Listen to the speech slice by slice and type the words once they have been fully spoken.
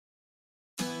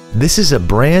This is a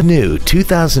brand new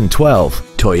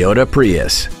 2012 Toyota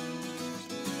Prius.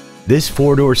 This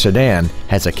four-door sedan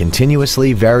has a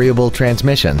continuously variable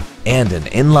transmission and an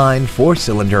inline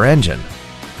four-cylinder engine.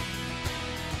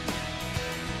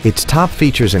 Its top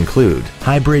features include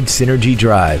hybrid synergy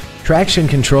drive, traction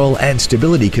control and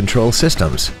stability control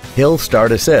systems, hill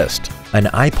start assist, an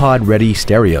iPod-ready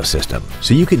stereo system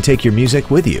so you can take your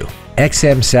music with you,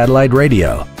 XM satellite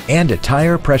radio, and a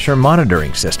tire pressure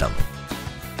monitoring system.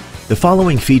 The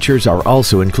following features are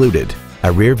also included: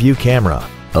 a rear-view camera,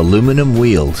 aluminum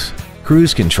wheels,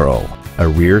 cruise control, a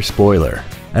rear spoiler,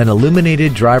 an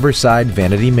illuminated driver's side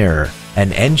vanity mirror,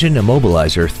 an engine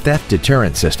immobilizer theft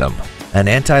deterrent system, an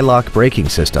anti-lock braking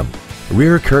system,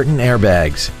 rear curtain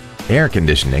airbags, air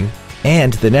conditioning,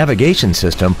 and the navigation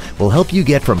system will help you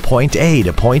get from point A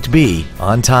to point B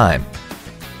on time.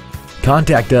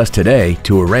 Contact us today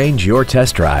to arrange your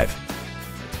test drive.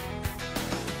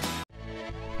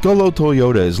 Gullo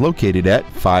Toyota is located at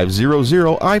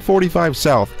 500 I-45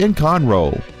 South in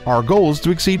Conroe. Our goal is to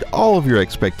exceed all of your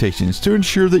expectations to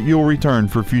ensure that you'll return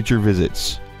for future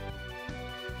visits.